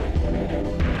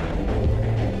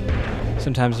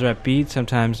Sometimes they're upbeat,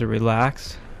 sometimes they're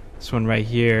relaxed. This one right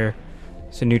here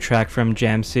is a new track from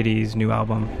Jam City's new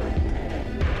album.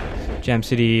 Jam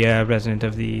City, resident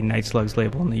of the Night Slugs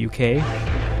label in the UK.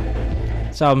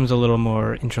 This album's a little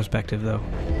more introspective though.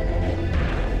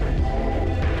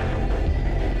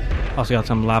 Also got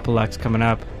some Lapalux coming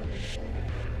up.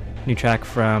 New track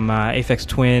from Aphex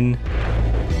Twin.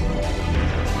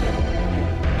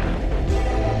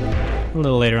 A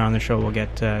little later on in the show we'll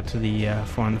get to the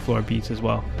 4 on the Floor beats as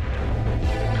well.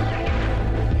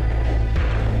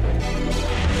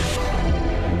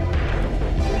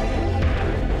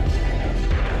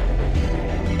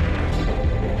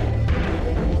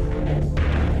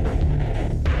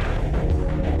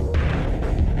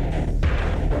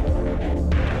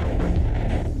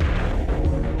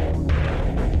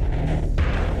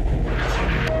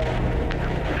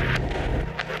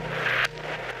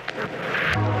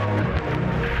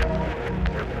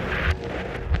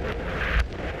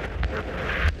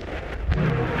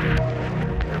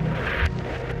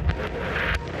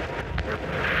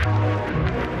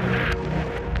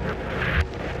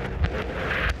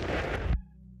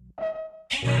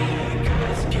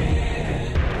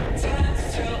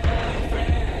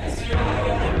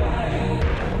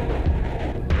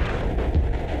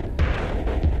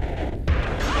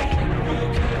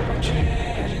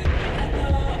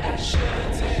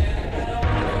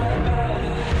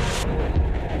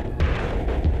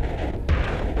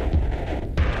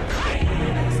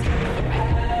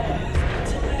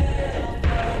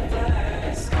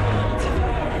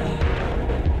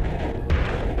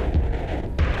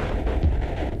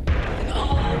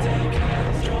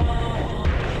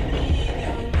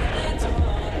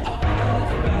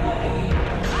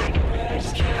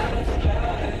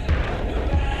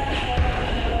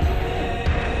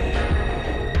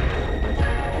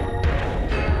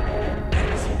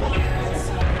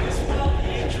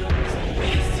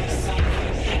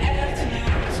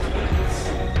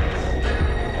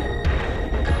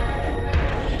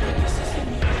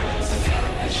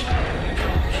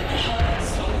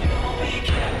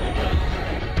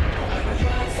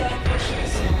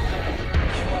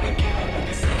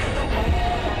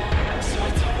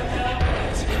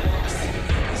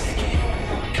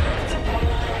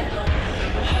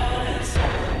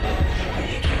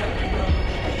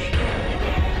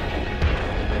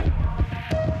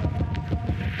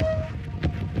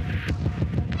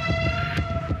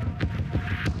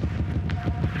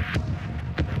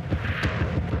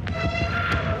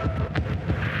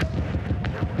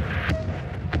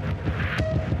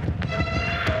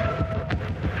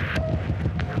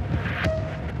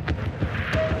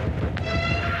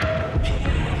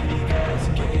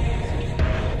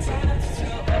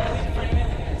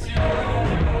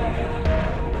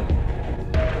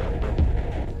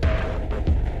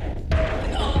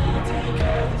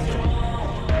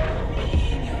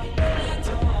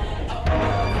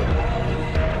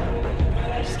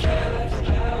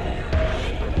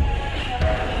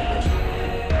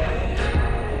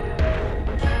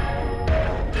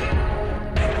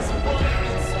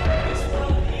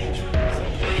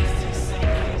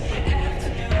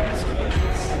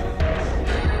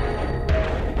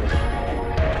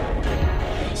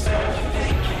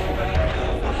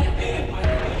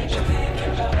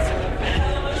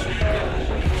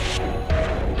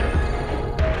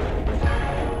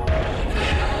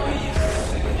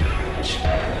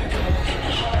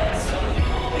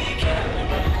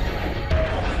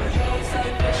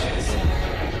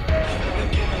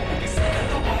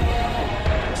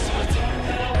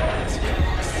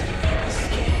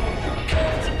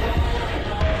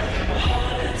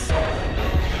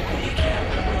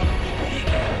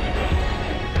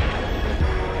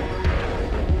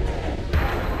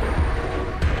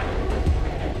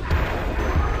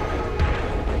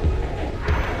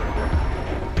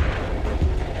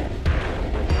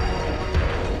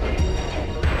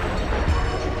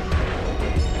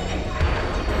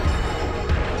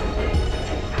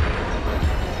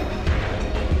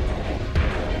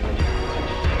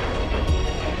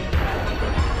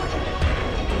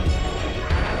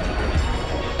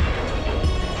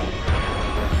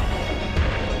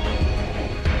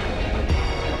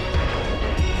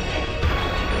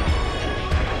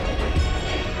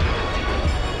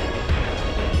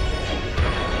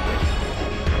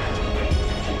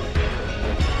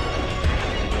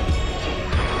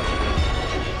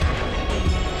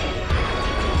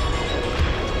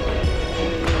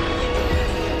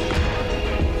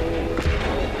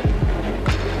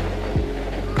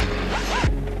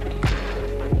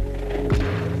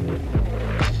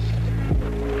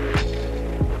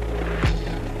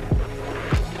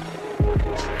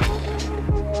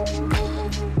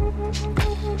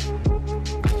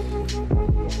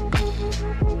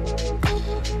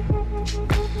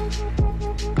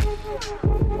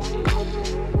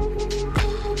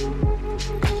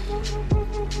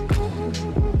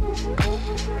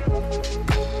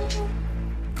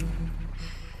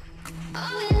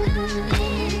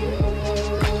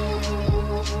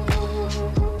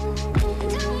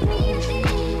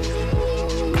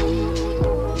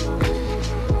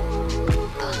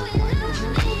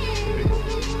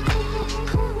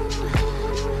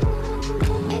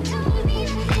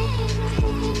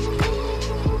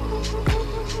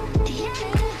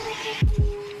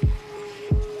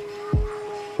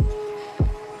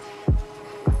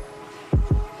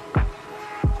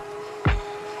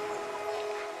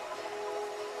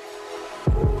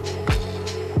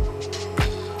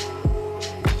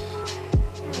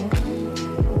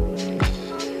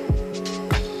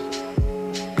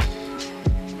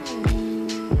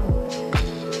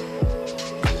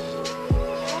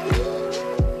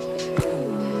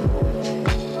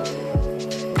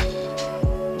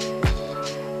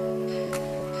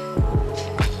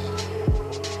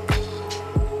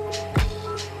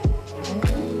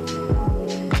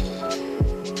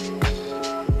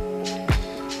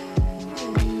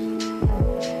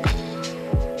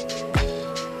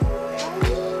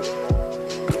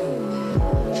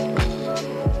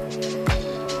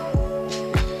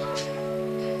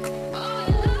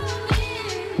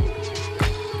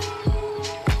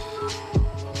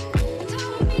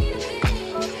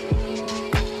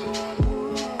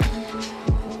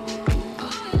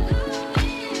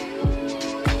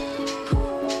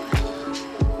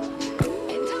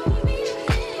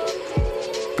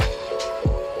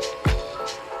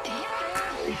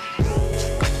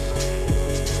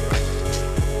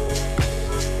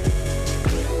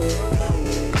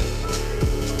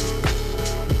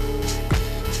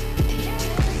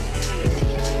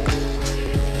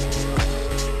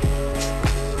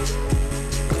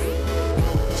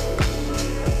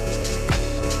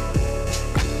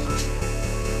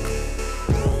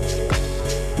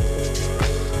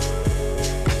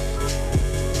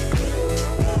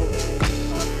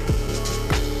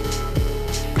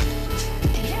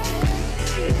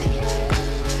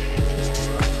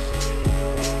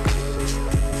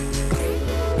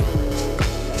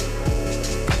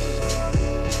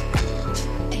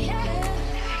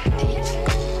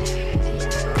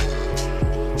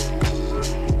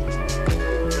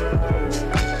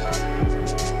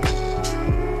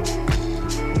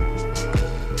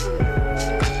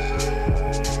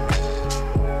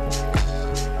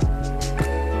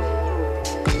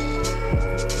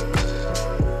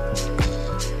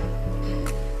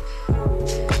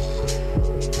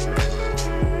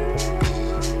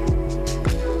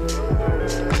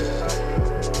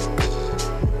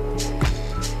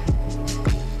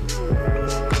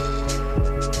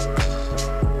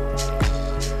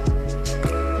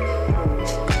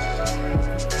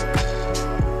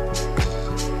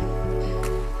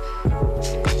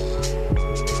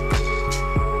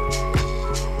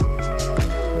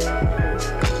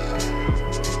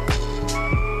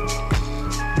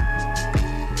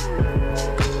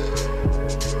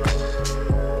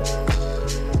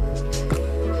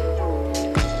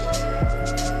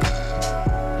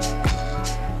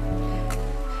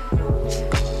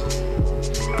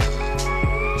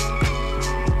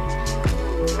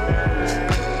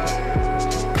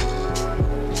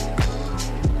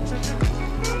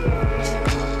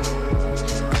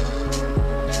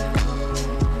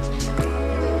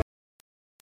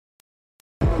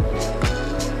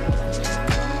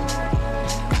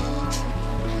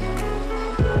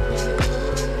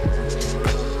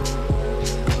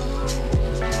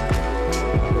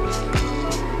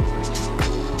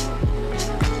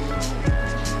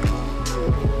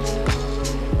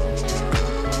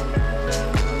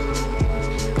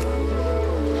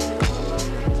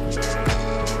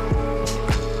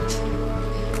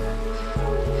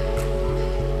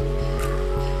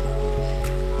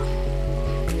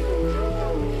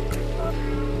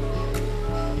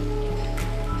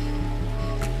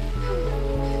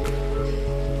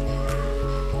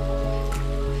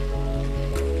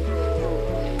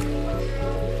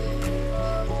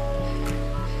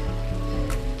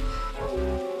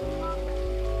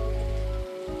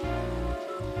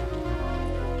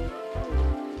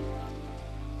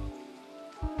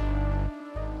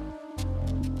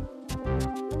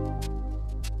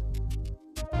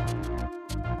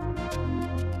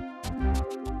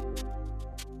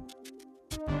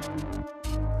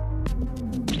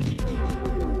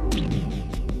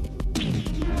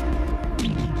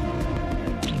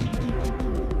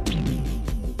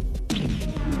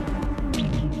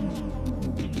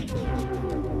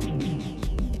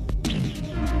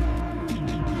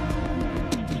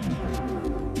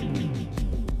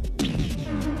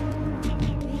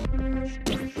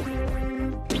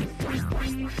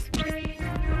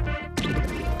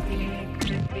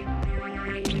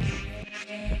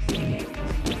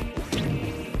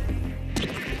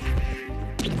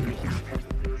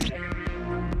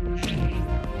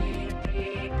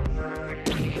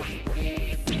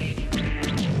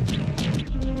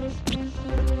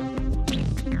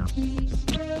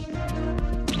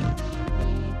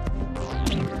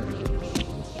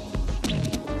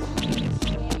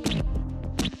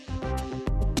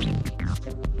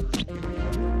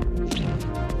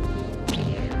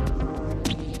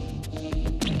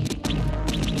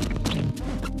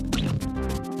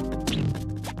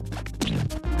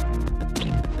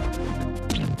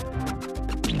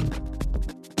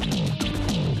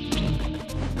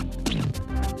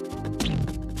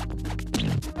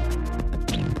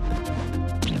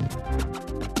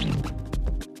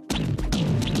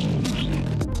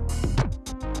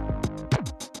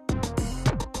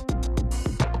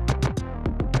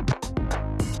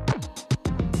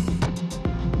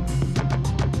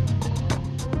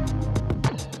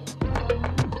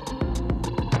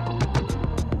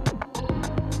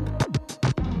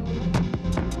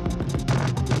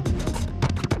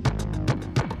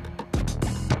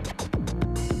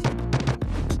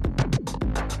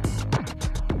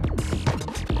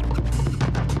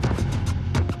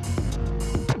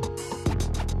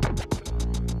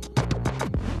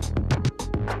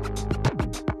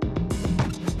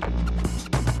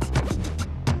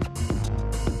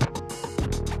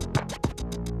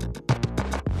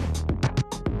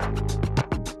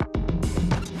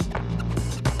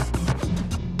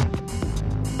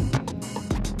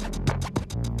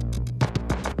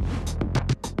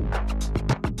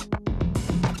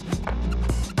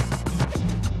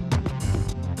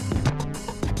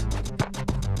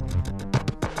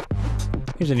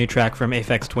 Here's a new track from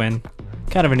Aphex Twin.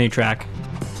 Kind of a new track.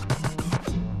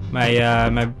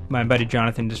 My buddy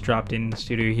Jonathan just dropped in the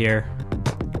studio here.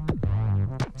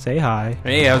 Say hi.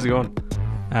 Hey, how's it going?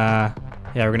 Yeah,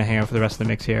 we're gonna hang out for the rest of the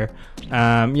mix here.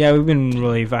 Yeah, we've been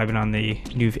really vibing on the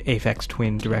new Aphex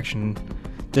Twin direction.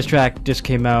 This track just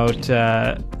came out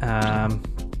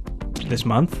this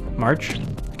month, March.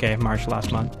 Okay, March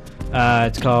last month.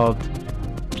 It's called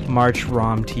March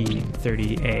ROM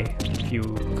T30A, if you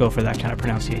go for that kind of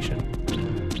pronunciation.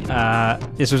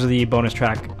 This was the bonus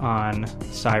track on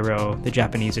Cyro, the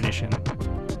Japanese edition.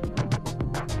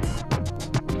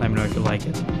 Let me know if you like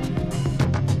it.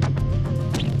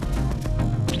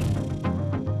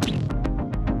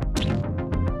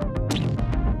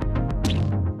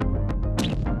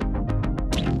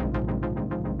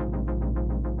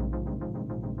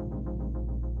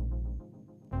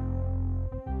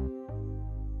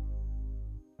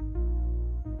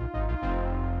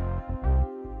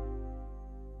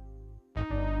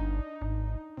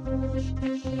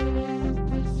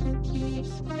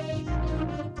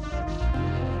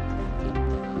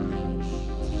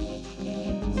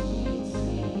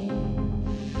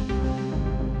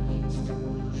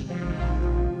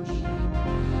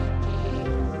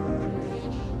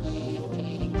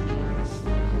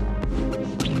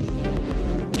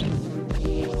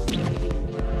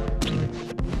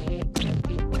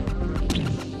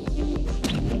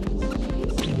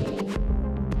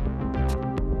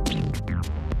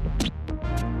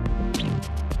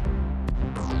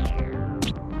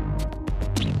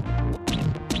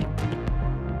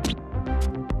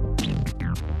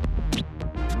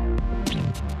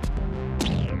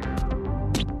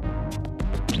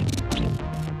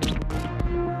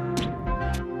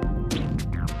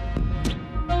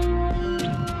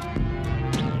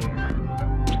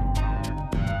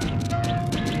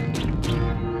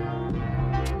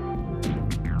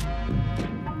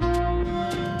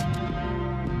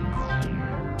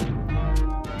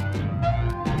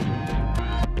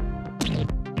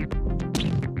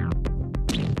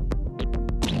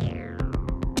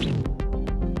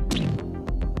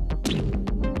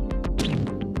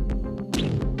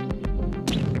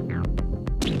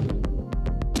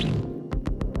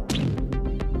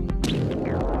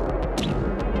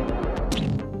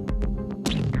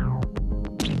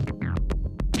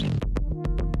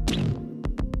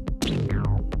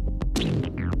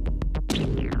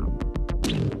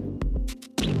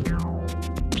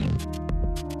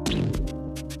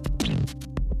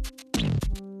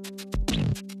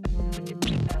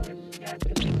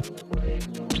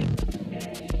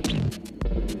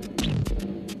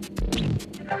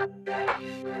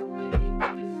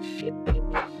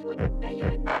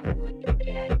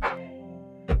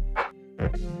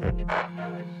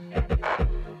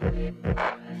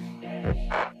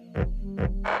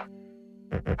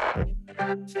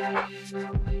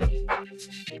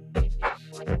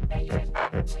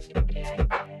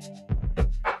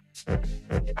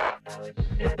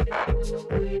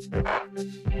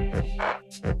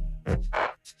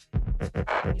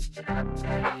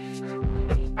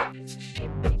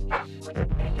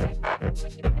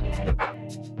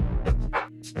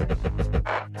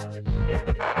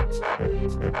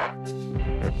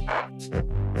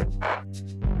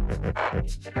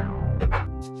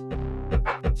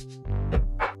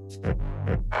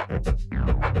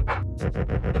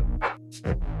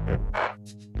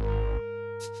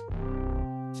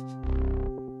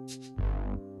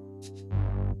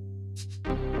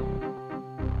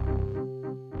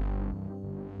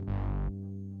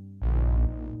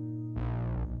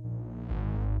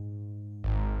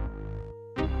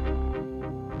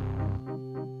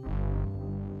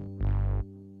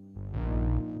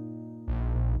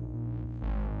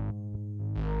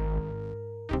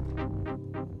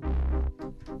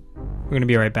 We're gonna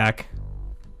be right back.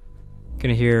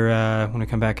 Gonna hear when I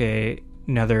come back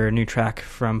another new track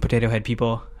from Potato Head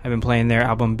People. I've been playing their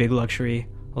album Big Luxury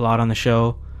a lot on the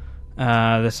show.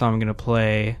 This song I'm gonna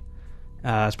play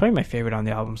it's probably my favorite on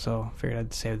the album, so I figured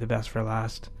I'd save the best for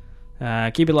last.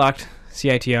 Keep it locked.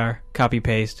 CITR, copy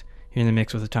paste. You're in the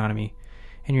mix with Autonomy,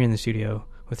 and you're in the studio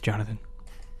with Jonathan.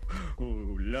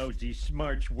 Oh, lousy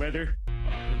smarch weather.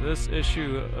 This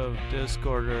issue of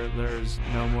Discorder, there's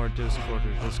no more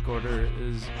Discorder. Discorder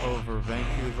is over.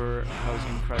 Vancouver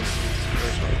housing crisis,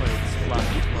 earthquakes, flash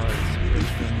floods,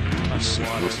 Brisbane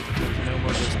underwater. There's no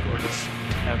more Discorder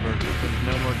ever. There's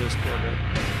no more Discorder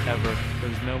ever.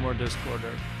 There's no more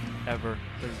Discorder ever.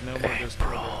 There's no more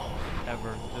Discorder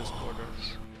ever. Discorder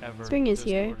ever. Spring is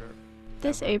here.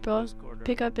 This April,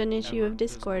 pick up an issue of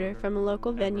Discorder from a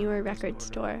local venue or record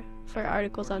store for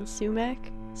articles on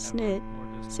sumac, snit,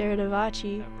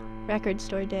 Serradavaci, Record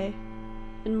Store Day,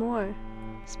 and more.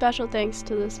 Special thanks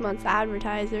to this month's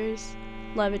advertisers: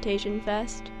 Levitation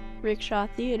Fest, Rickshaw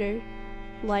Theater,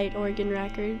 Light Organ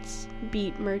Records,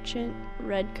 Beat Merchant,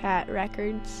 Red Cat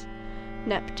Records,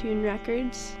 Neptune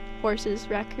Records, Horses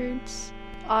Records,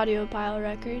 Audiopile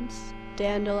Records,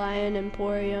 Dandelion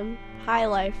Emporium, High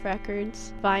Life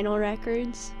Records, Vinyl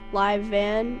Records, Live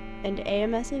Van, and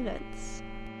AMS Events.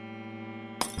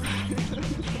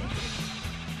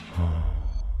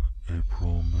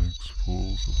 April makes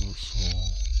fools of us all.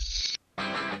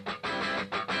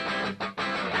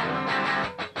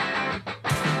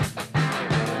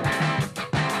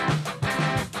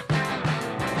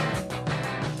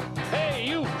 Hey,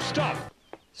 you! Stop!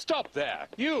 Stop there!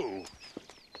 You!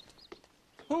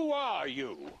 Who are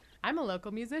you? I'm a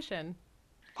local musician.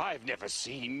 I've never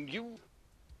seen you.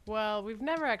 Well, we've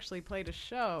never actually played a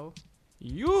show.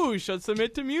 You should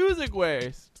submit to Music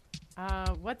Waste.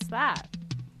 What's that?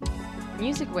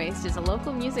 Music Waste is a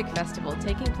local music festival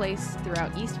taking place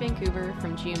throughout East Vancouver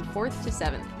from June 4th to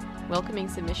 7th, welcoming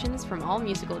submissions from all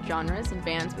musical genres and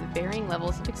bands with varying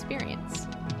levels of experience.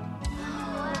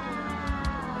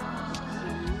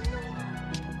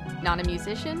 Not a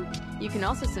musician? You can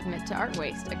also submit to Art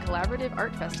Waste, a collaborative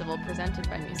art festival presented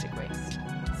by Music Waste.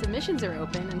 Submissions are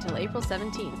open until April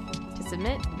 17th. To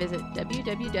submit, visit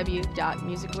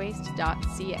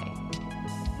www.musicwaste.ca.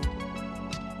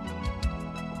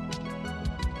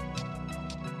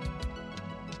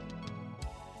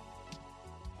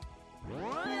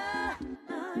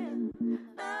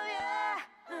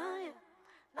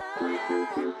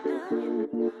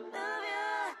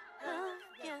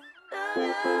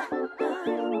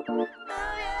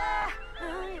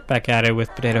 Back at it with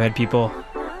Potato Head people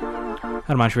out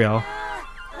of Montreal.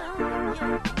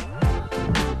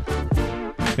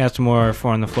 We have some more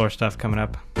Four on the Floor stuff coming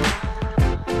up.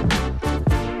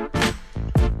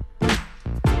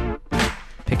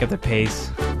 Pick up the pace.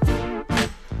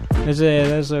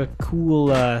 There's a cool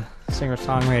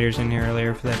singer-songwriters in here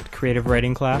earlier for that creative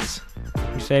writing class.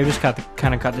 You say I just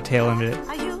kind of caught the tail end of it.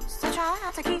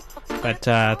 But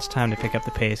it's time to pick up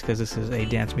the pace because this is a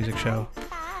dance music show.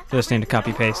 You're listening to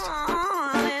Copy Paste.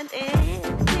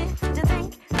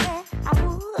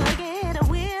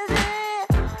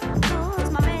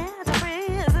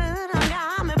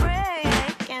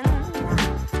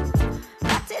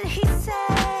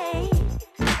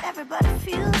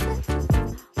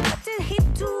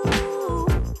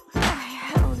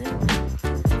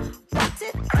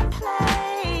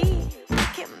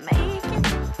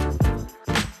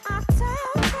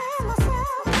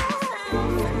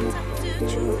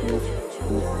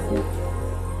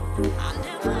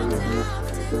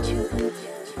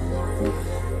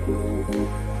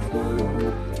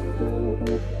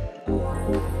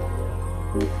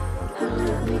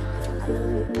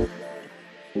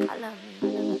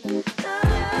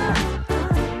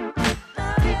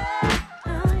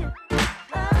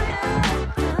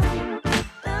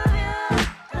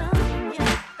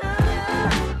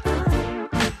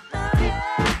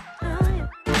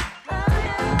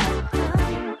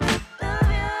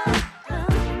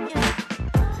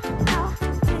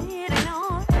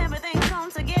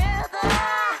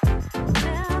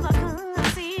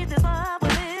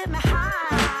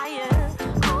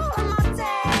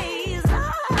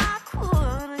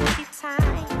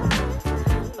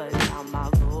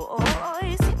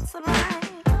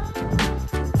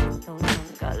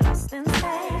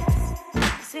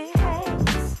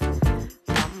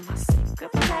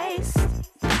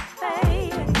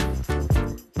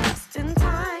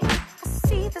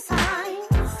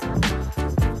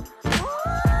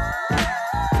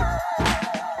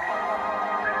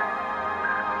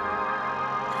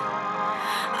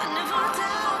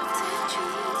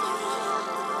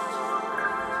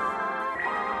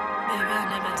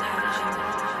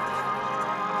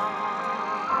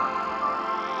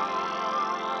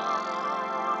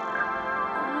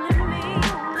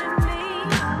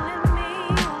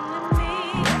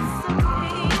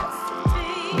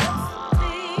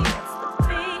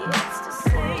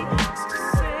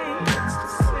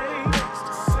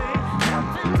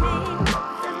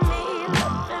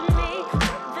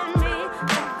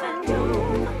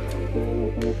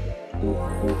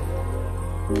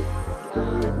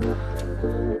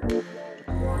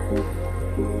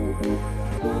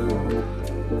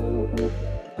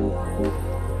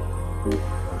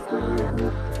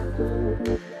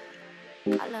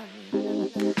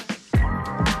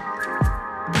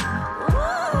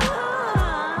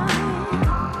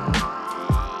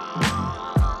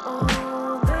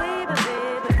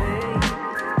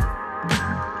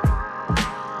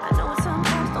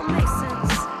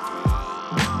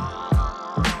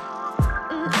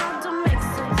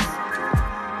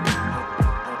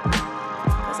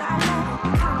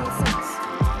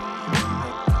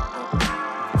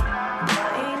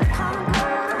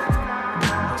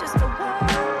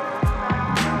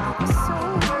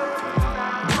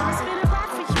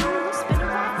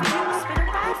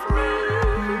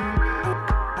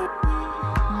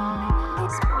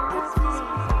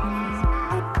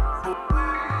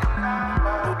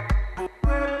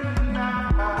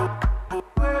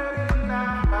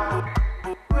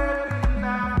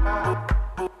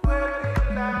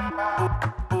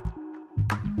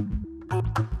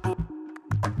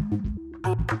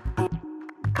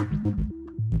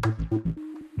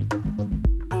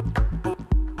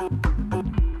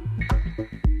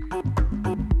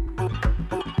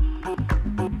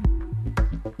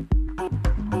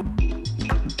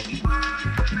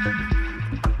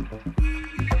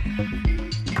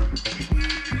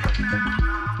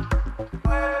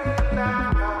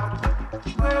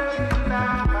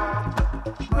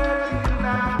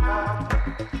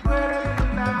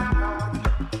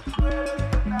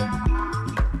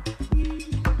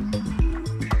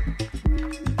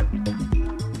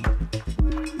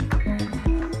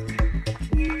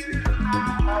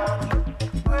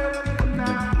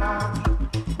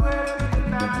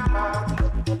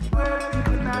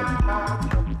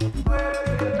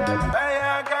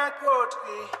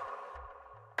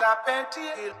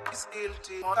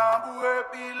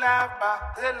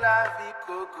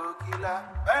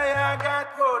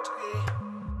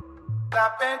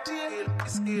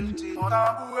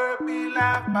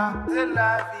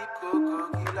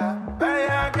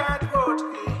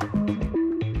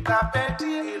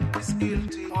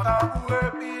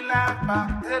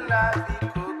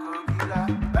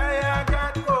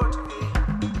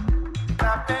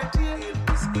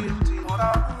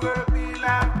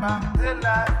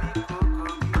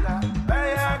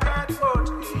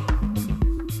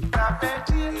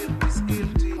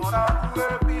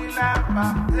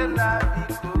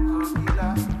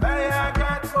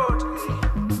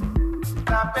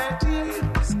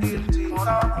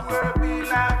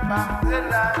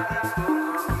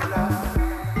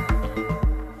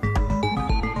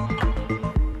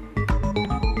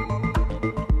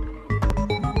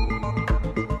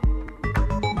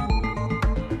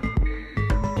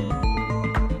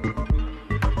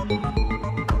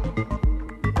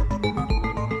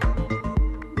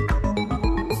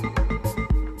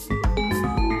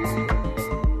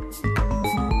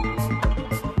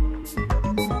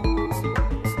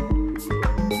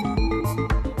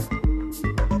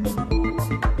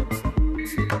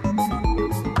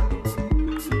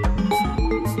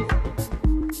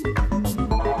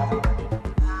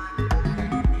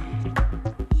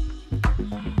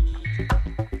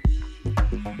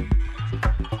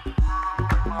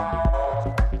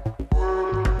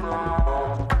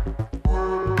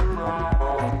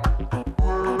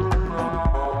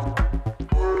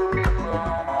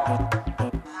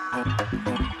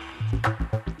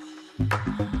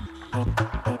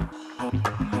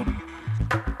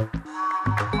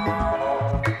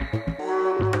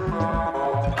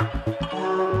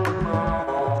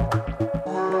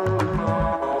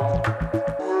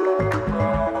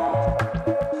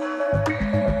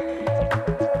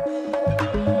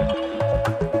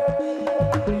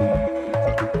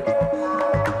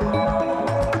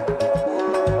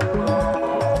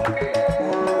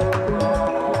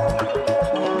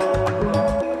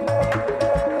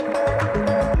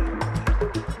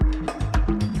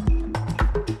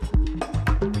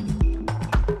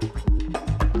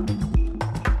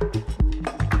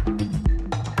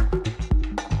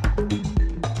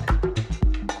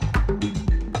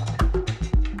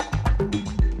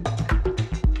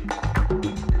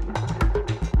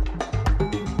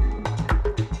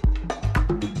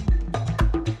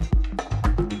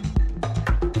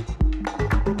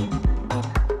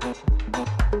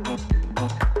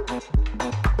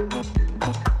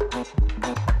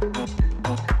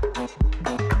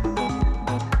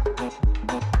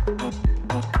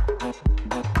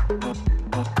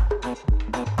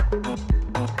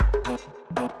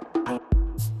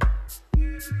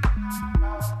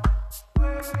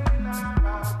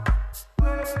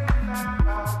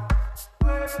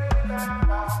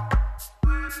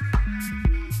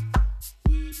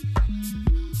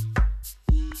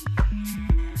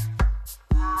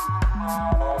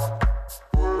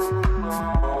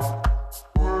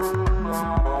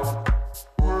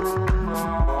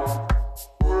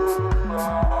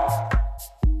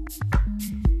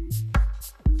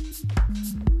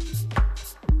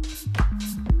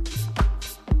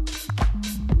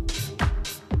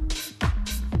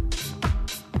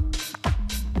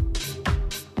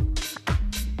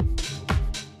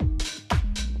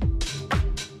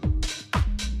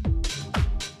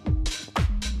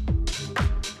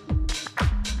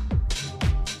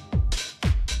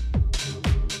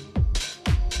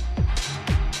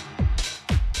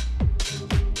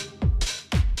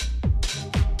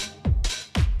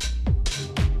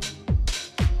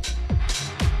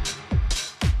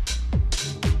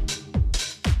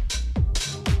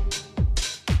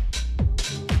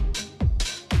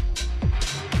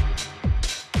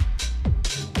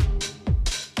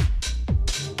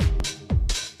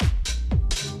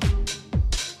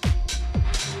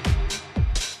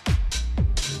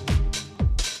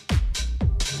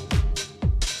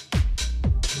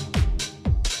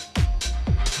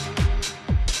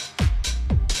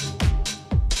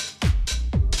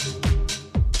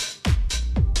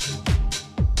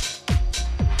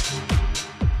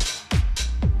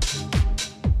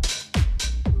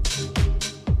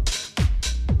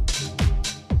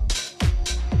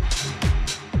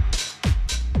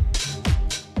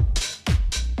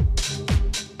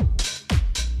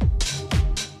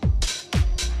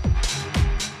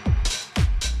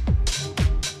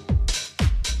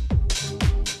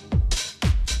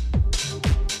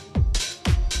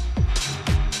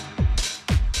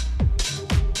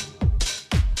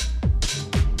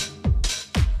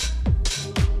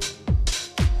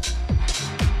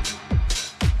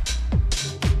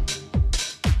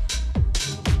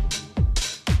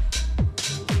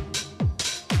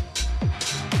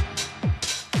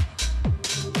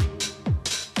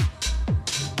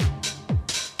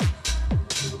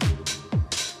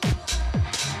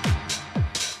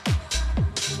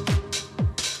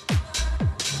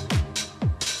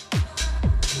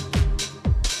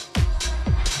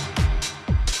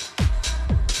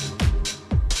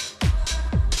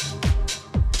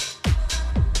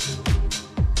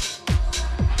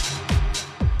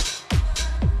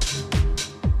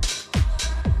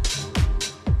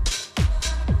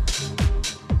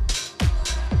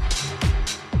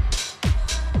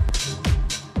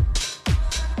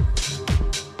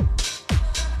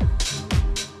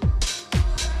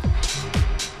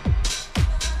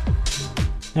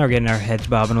 Now we're getting our heads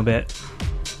bobbing a bit.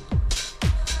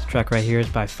 This track right here is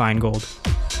by Fine Gold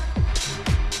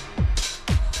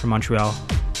from Montreal.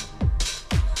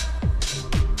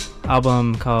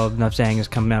 Album called Nuff Zang is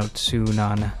coming out soon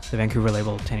on the Vancouver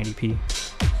label 1080p,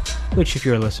 which if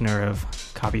you're a listener of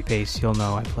Copy Paste, you'll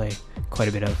know I play quite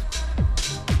a bit of.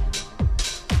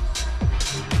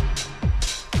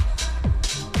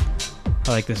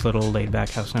 I like this little laid-back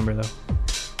house number though.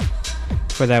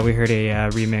 Before that we heard a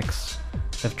remix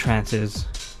of Trance's,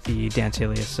 the dance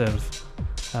alias of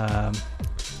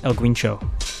El Guincho.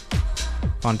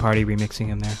 Von Party remixing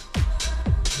him there.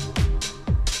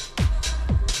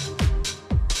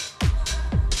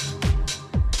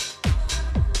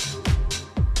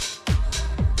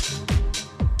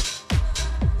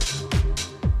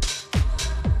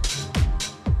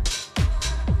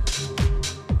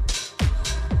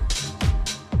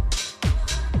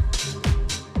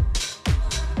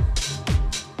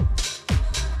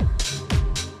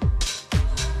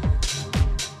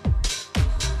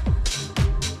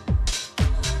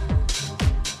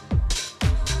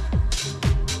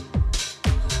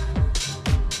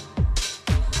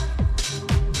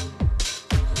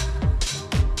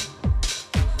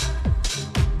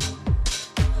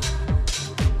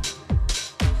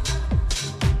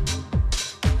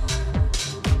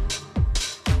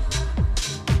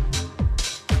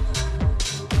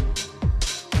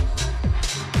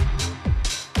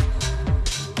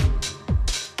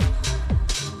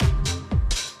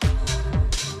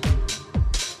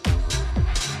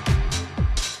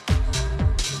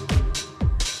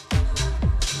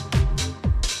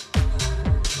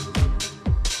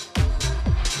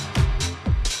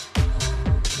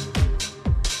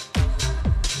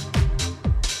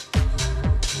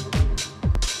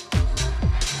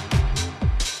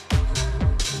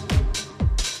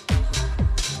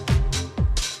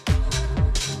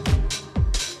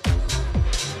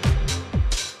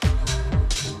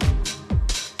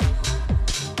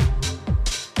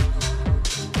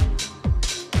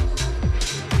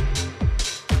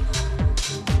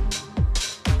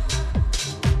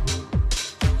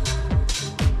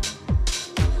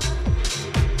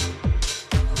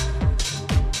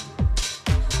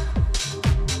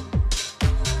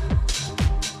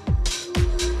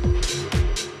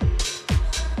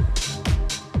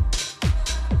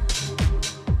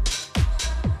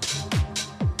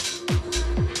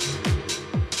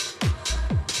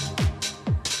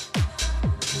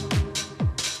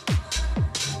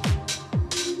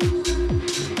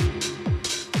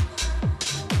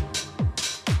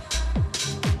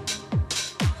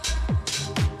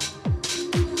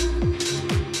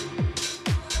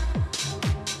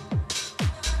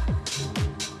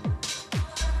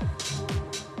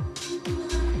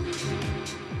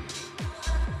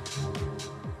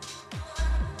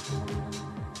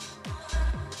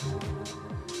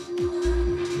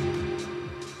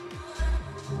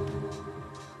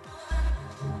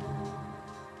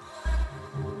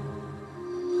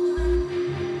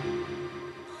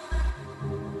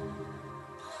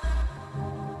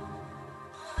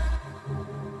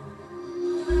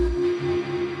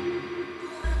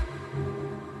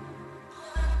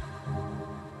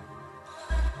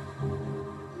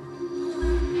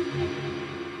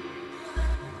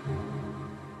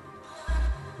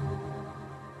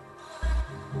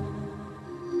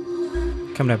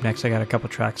 Coming up next, I got a couple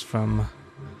tracks from a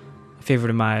favorite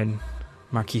of mine,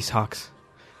 Marquise Hawks.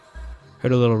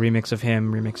 Heard a little remix of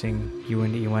him remixing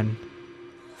Ewan Ewan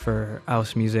for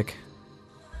House Music.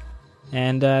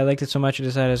 And I liked it so much I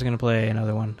decided I was going to play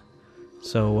another one.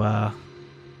 So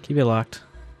keep it locked.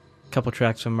 A couple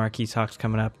tracks from Marquise Hawks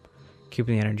coming up.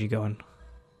 Keeping the energy going.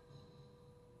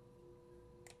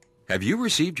 Have you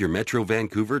received your Metro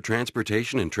Vancouver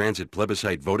Transportation and Transit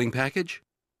Plebiscite voting package?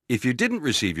 If you didn't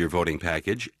receive your voting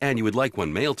package and you would like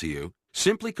one mailed to you,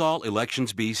 simply call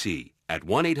Elections BC at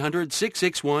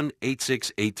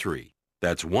 1-800-661-8683.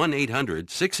 That's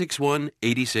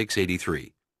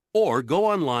 1-800-661-8683. Or go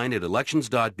online at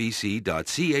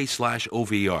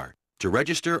elections.bc.ca/OVR to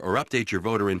register or update your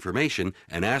voter information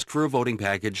and ask for a voting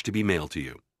package to be mailed to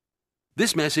you.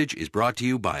 This message is brought to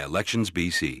you by Elections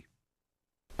BC.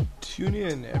 Tune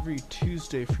in every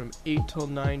Tuesday from 8 till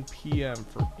 9 p.m.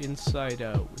 for Inside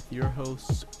Out with your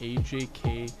hosts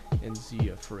AJK and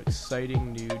Zia for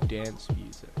exciting new dance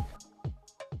music.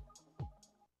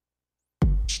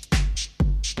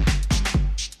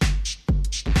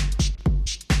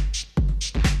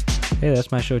 Hey,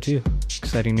 that's my show too.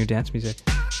 Exciting new dance music.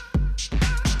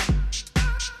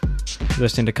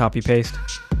 Listening to Copy Paste.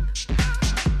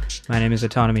 My name is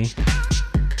Autonomy.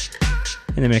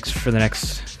 In the mix for the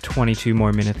next 22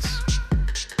 more minutes.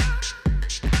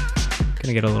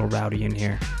 Gonna get a little rowdy in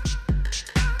here.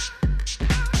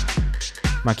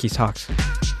 Marquise Hawks.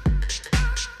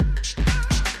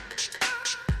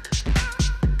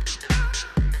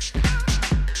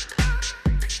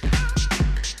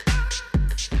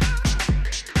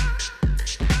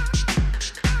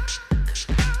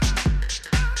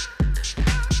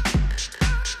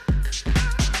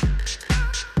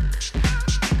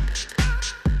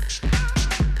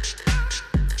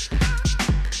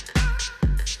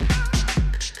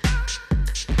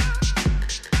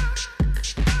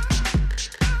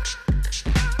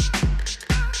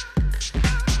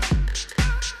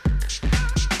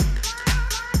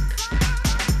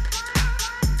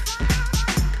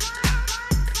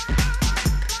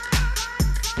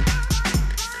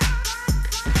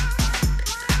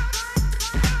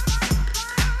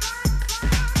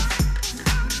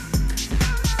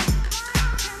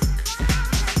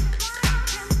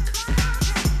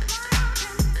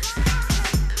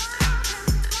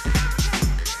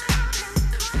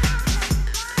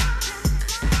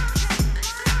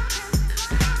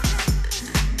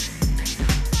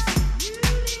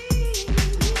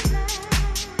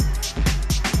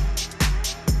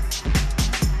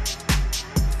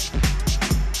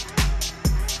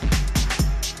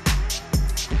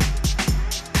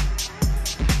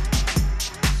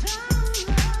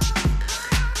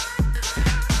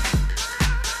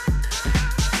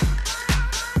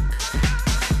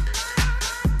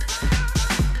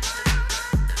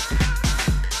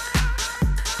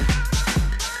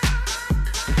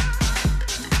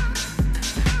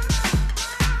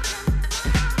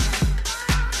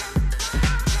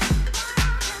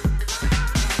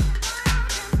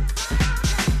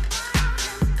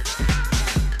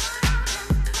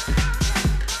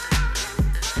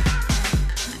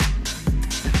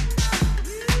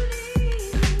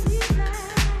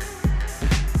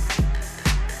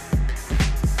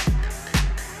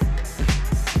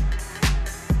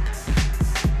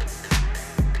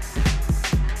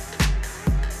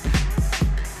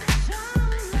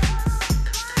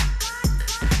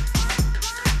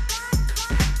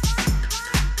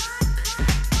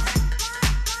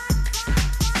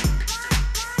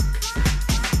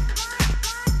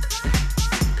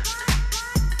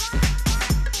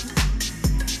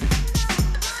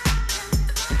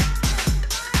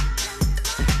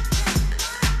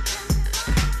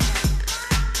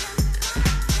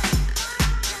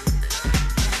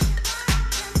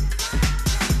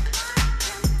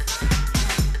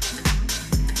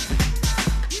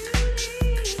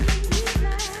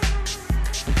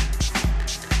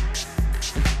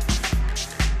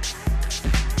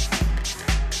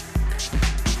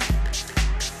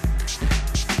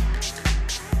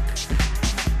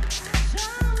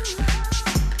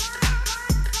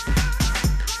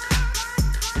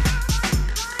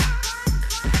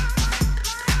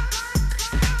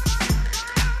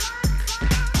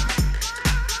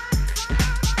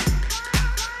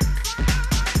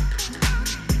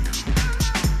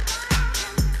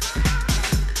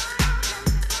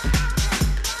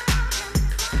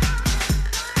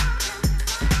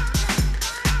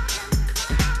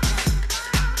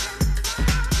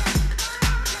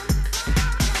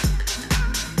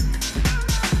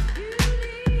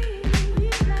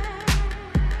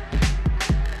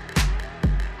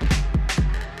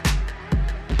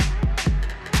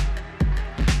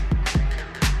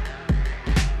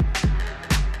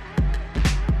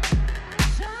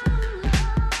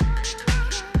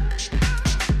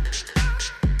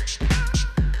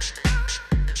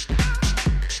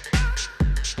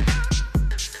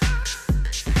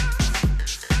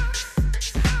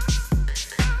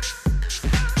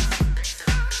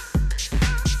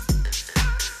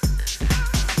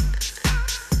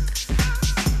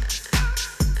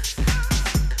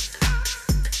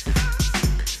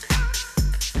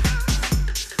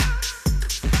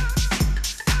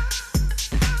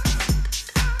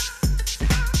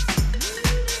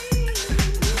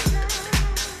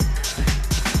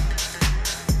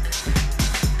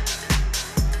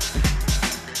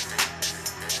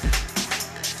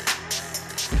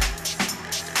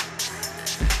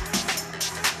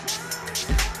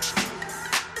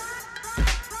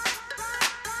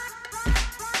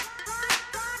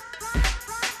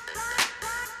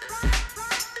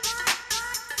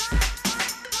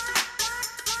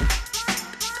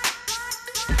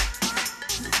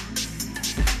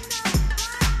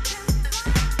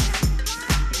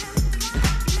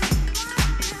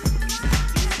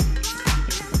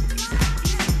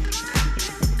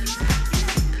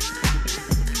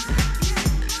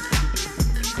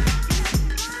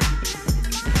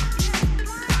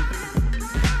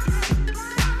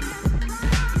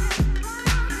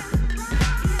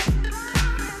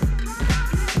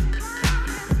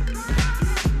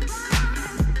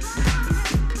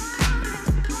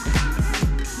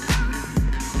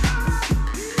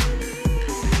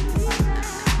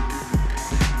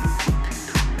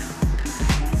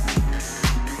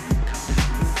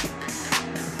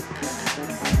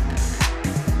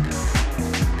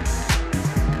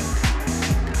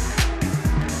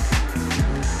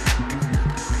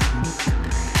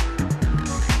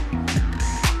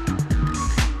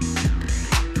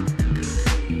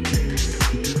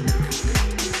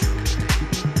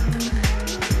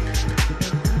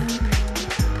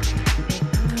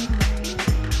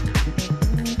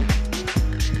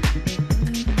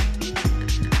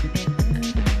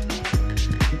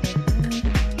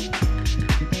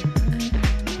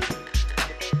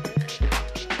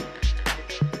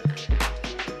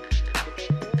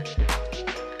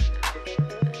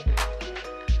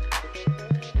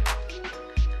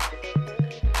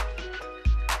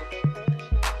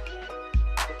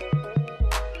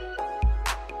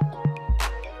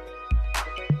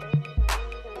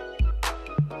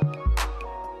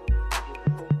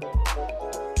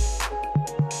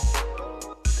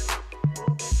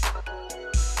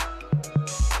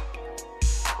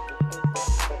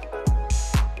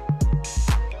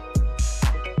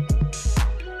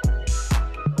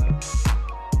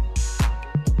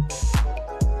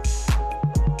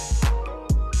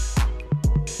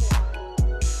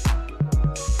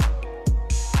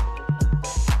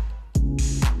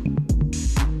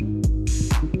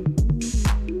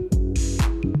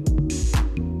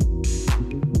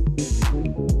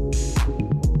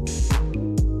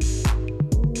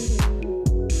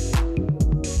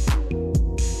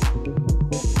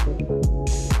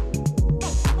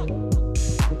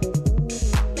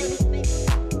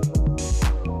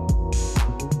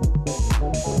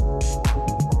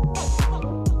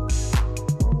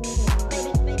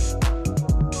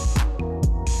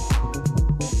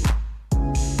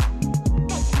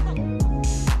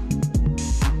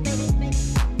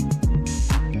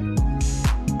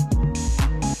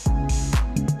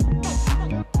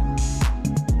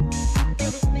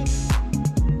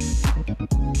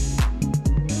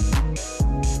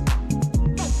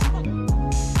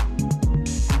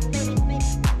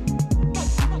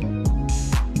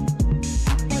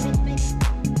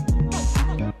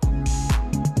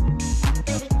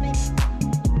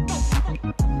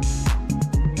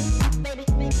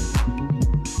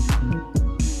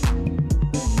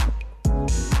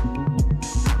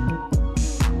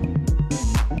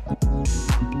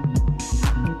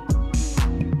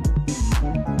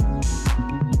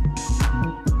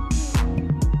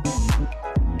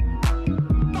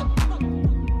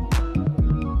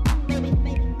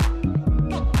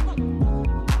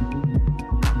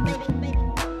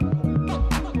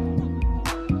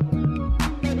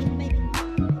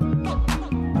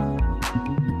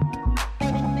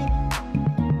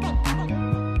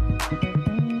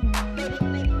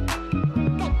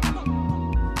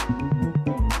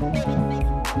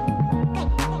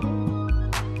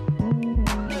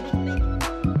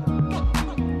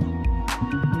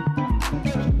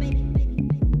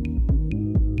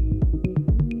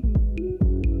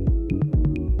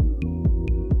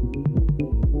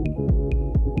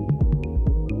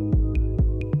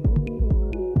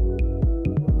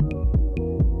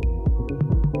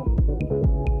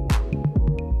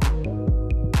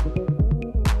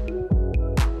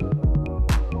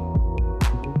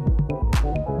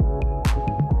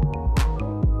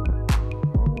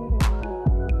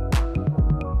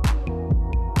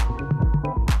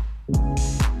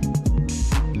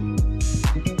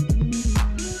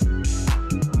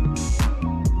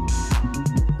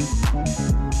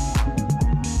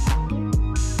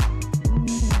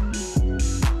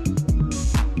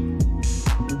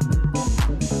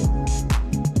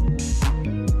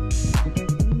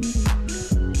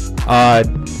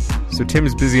 So Tim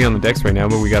is busy on the decks right now,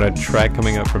 but we got a track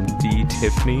coming up from D.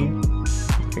 Tiffany.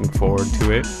 Looking forward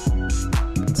to it.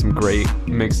 And some great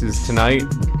mixes tonight.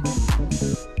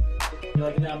 You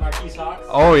liking that Marquise Hawks?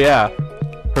 Oh yeah,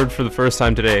 heard for the first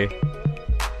time today.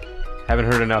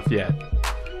 Haven't heard enough yet.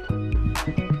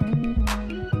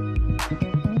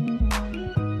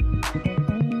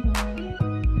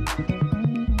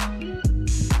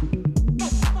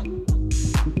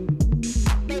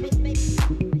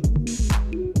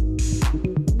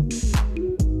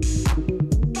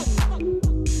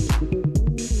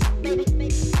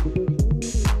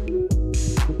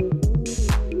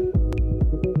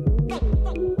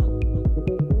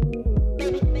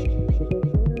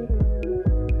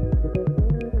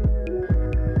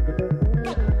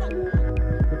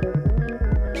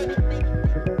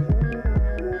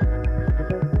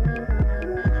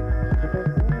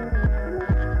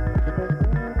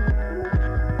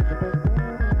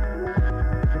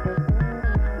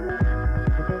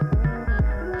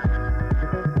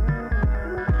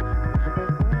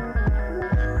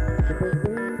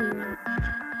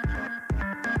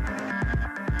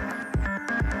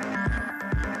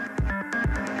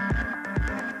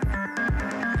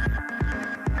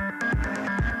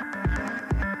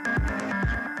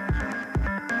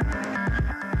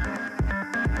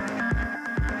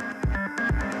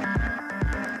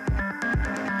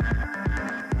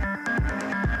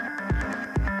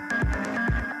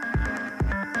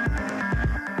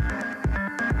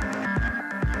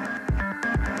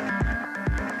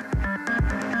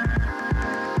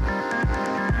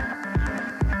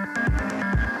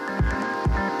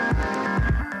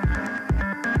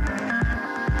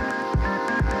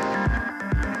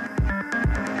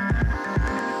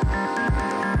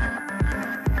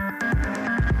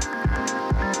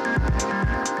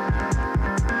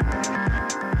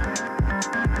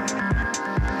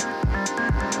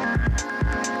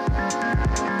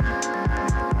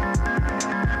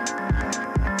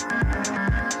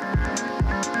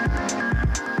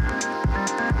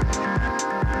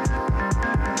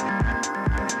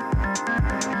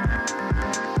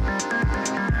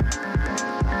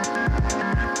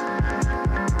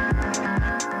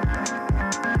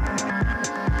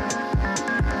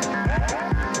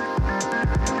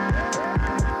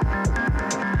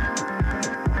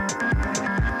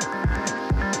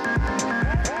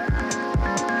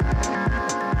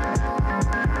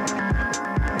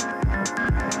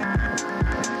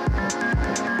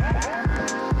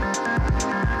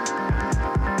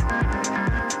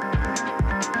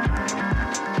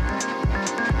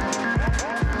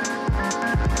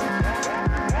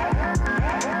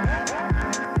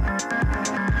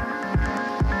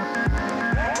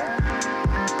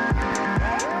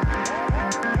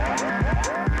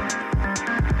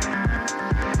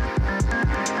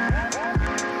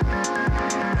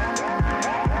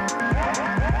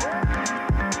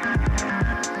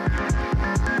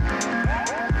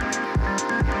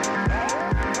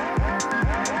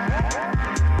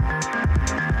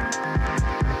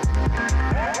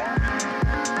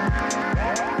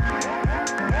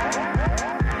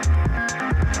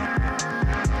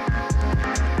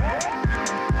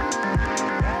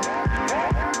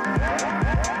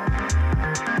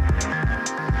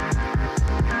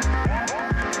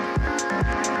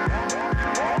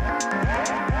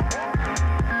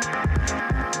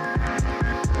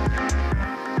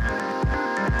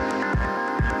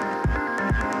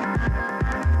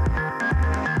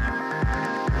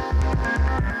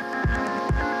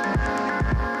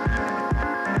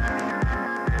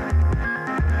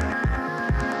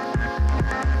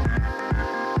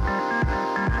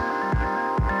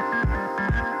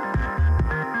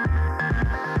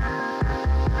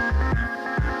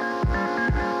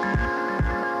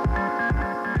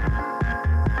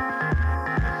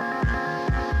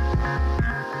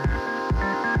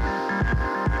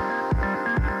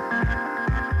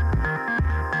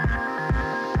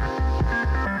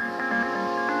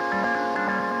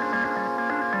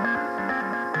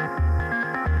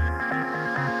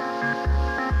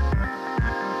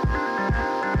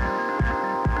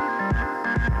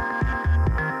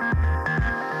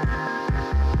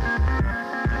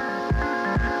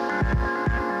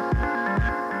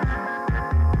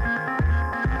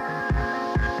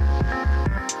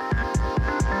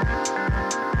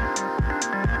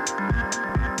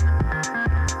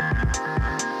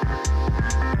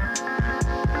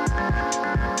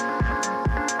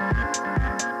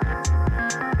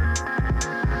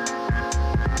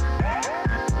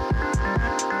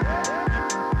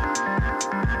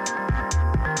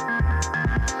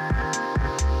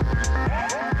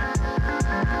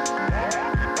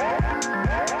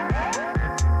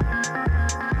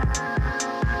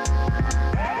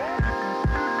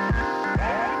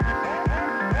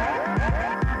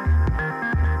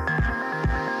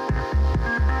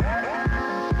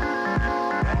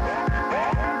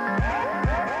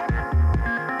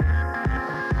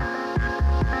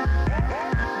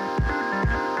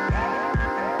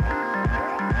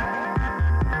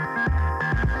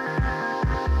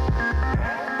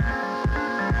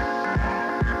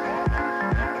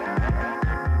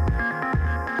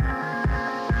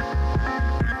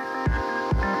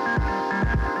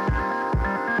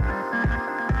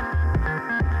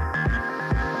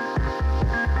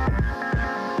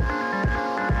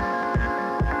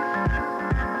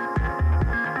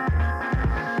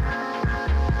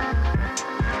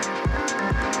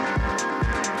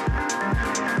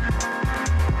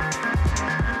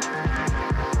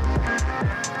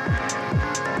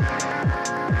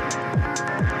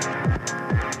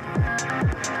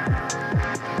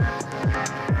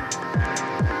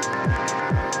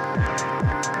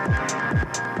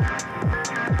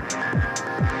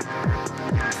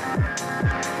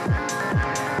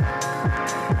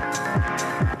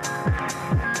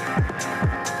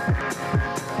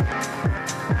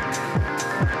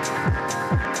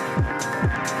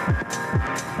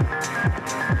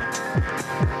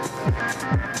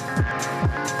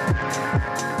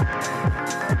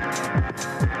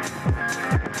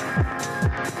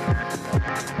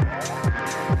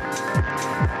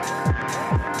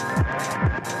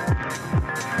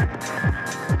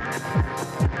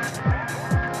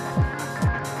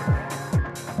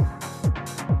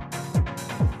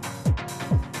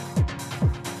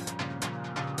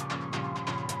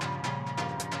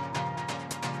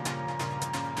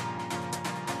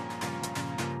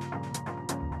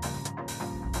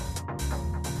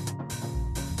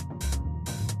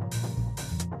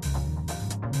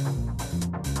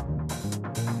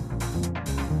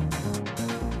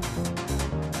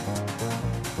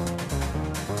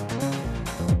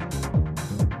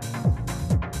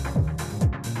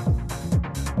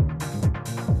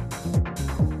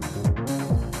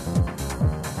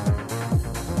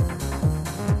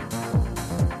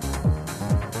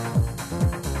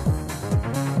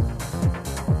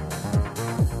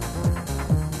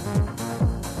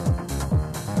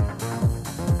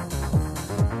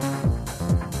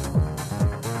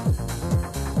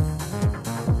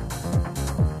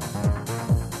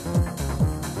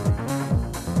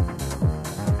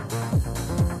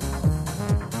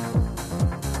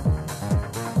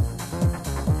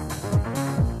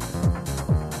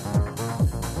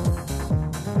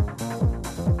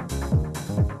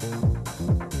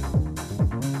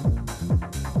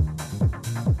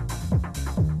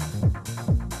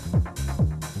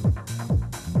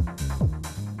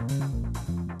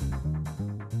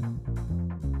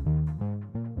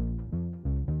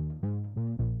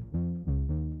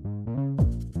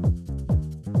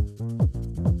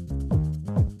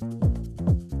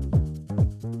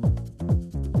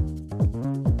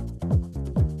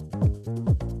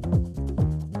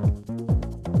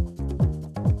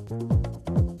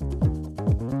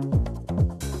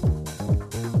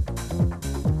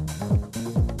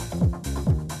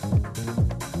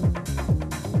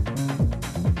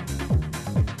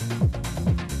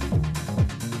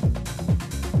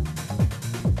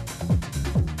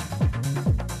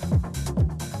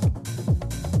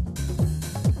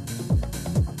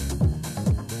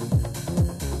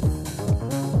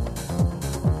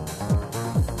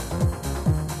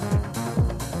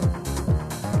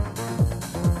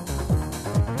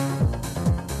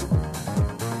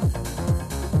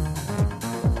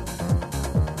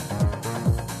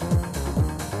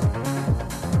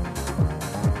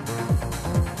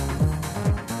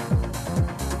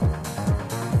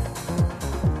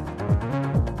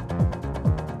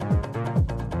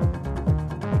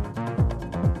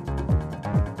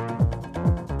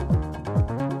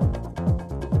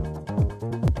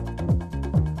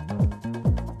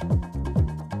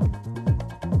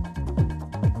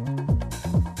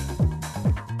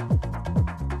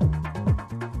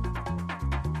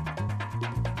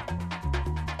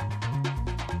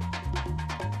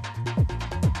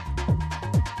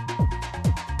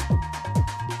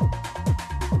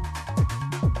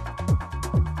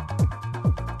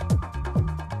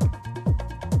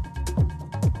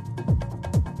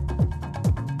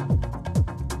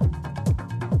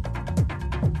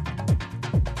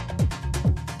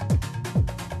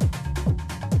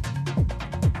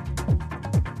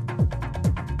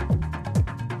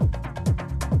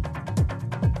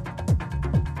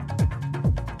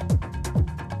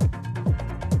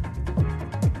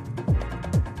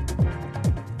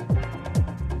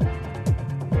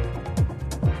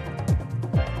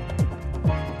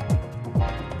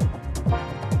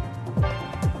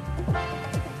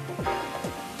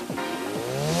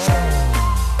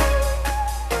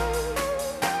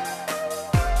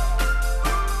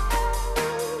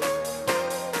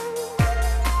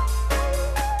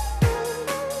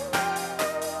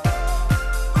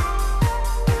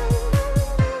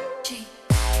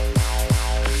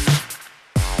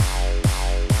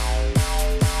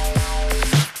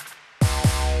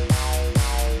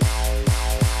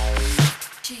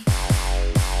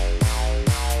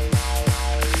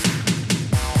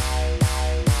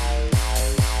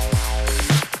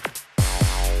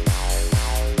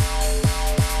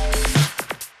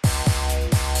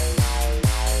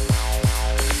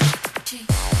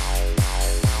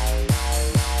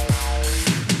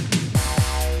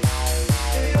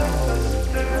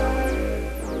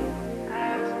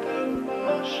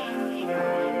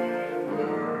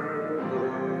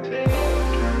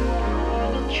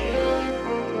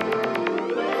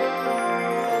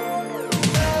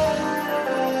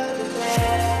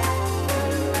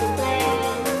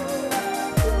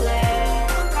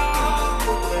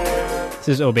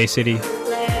 This is Obey City.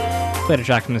 Played a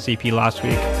track from this EP last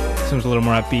week. This one's a little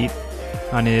more upbeat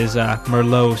on his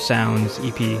Merlot Sounds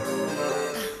EP.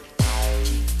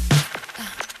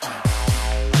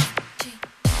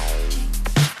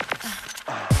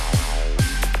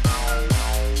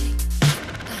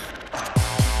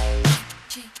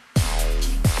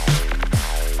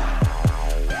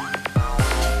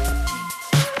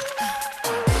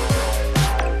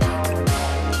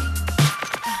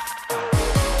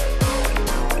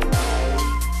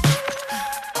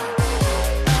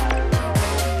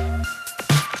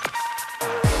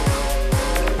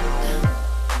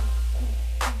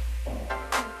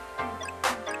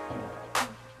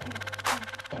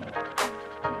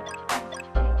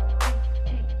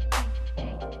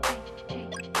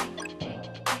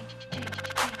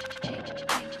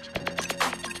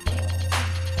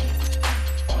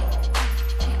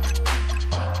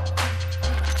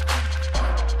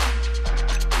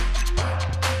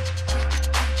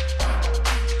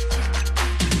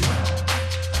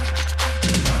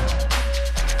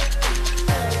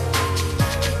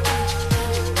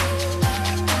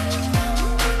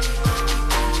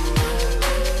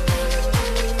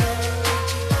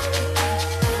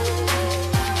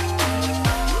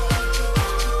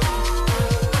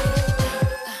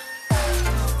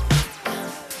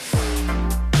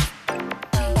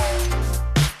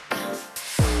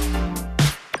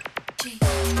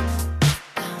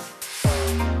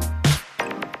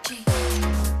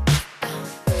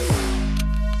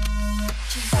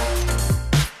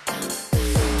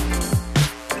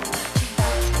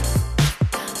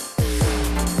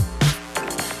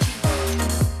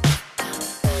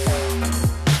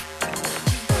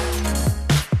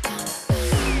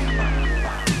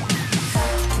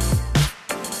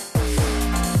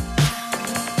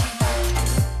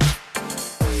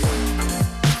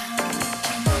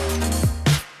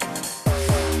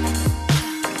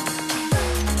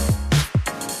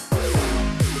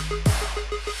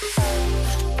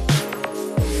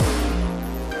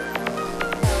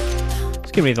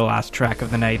 Let's give me the last track of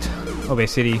the night, Obey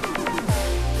City.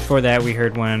 Before that, we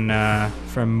heard one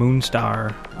from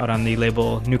Moonstar out on the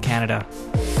label New Canada.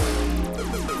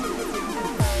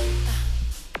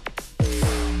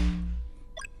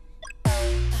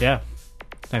 Yeah.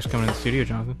 Thanks for coming to the studio,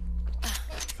 Jonathan.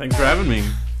 Thanks for having me.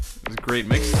 It was a great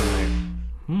mix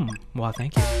tonight. Well,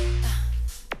 thank you.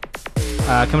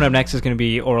 Coming up next is going to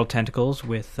be Oral Tentacles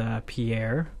with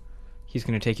Pierre. He's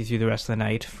going to take you through the rest of the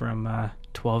night from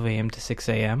 12 a.m. to 6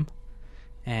 a.m.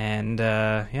 And,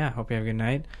 hope you have a good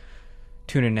night.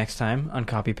 Tune in next time on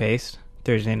Copy Paste,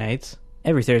 Thursday nights.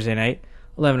 Every Thursday night,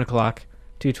 11 o'clock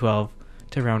to 12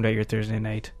 to round out your Thursday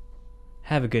night.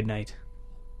 Have a good night.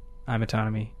 I'm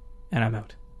Autonomy, and I'm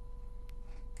out.